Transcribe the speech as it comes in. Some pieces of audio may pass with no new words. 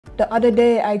The other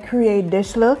day I created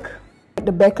this look,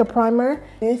 the Becca primer.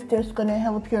 It's just gonna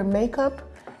help your makeup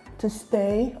to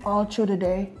stay all through the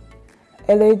day.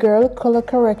 LA Girl color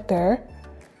corrector,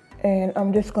 and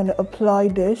I'm just gonna apply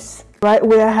this right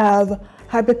where I have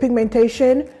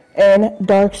hyperpigmentation and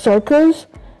dark circles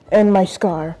and my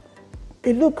scar.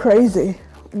 It look crazy,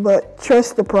 but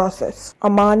trust the process.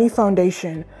 Armani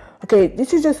foundation. Okay,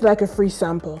 this is just like a free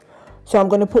sample. So I'm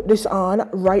gonna put this on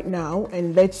right now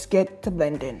and let's get to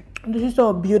blending. This is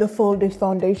how beautiful this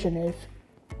foundation is.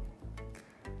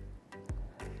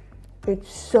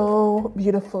 It's so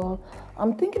beautiful.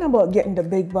 I'm thinking about getting the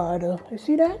big bottle. You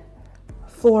see that?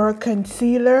 For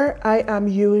concealer, I am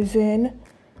using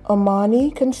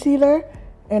Armani concealer,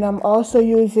 and I'm also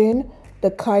using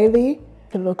the Kylie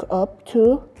to look up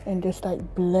to and just like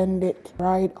blend it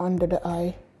right under the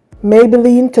eye.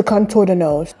 Maybelline to contour the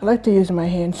nose. I like to use my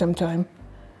hand sometime.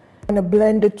 I'm gonna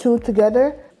blend the two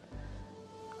together.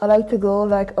 I like to go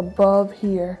like above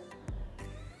here.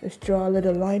 Just draw a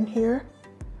little line here.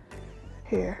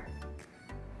 Here.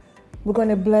 We're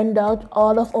gonna blend out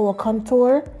all of our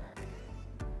contour.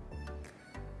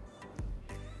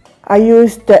 I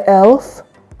used the e.l.f.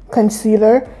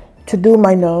 concealer to do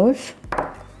my nose.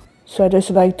 So I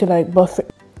just like to buff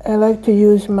it. I like to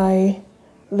use my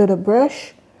little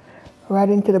brush right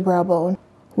into the brow bone.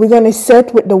 We're gonna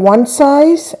set with the One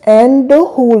Size and the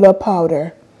Hoola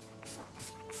powder.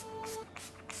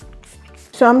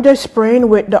 So I'm just spraying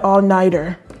with the All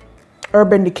Nighter,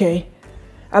 Urban Decay.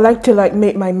 I like to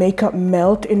make my makeup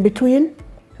melt in between,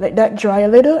 let that dry a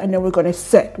little, and then we're gonna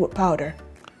set with powder.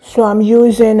 So I'm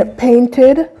using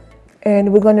Painted,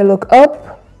 and we're gonna look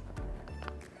up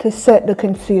to set the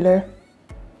concealer.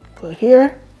 Go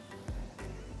here,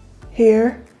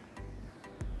 here,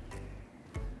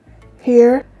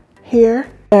 here, here,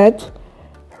 that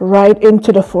right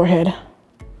into the forehead.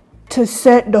 To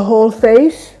set the whole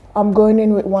face, I'm going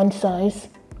in with One Size.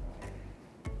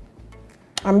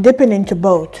 I'm dipping into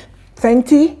both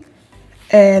Fenty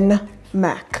and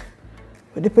MAC.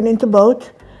 We're dipping into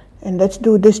both, and let's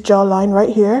do this jawline right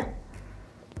here.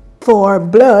 For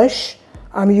blush,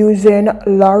 I'm using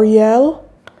L'Oreal.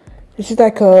 This is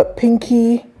like a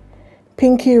pinky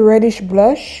reddish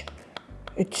blush.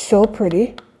 It's so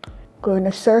pretty. Go in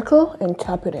a circle and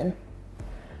tap it in.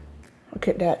 Look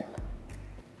at that.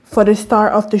 For the star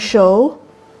of the show,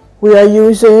 we are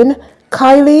using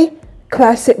Kylie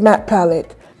Classic Matte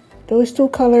Palette. Those two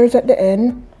colors at the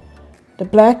end, the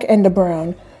black and the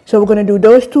brown. So we're gonna do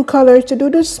those two colors to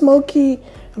do the smoky.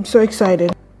 I'm so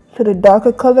excited. So the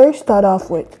darker colors, start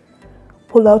off with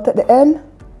pull out at the end,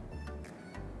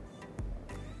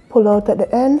 pull out at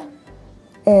the end,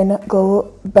 and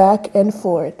go back and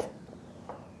forth.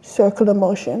 Circular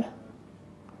motion.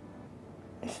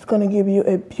 This is gonna give you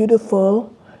a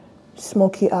beautiful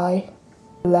smoky eye.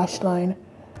 Lash line.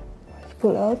 Let's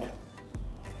pull out.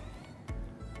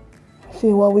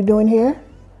 See what we're doing here?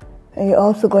 And you're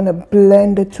also gonna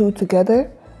blend the two together.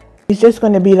 It's just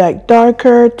gonna be like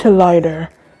darker to lighter,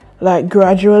 like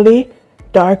gradually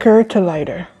darker to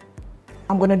lighter.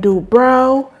 I'm gonna do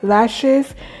brow,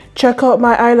 lashes. Check out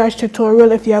my eyelash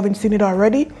tutorial if you haven't seen it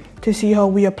already to see how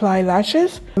we apply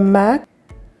lashes. MAC.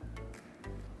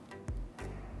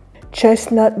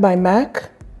 Chestnut by MAC.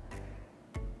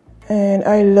 And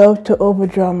I love to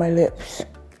overdraw my lips.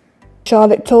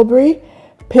 Charlotte Tilbury,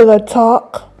 Pillow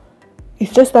Talk.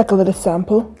 It's just like a little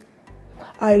sample.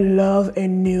 I love a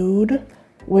nude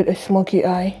with a smoky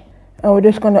eye. And we're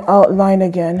just gonna outline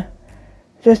again,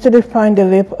 just to define the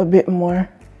lip a bit more.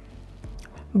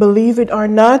 Believe it or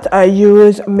not, I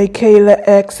use Michaela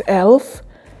X e.l.f.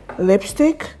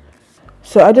 lipstick.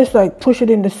 So I just push it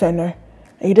in the center.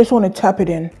 And you just wanna tap it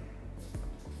in.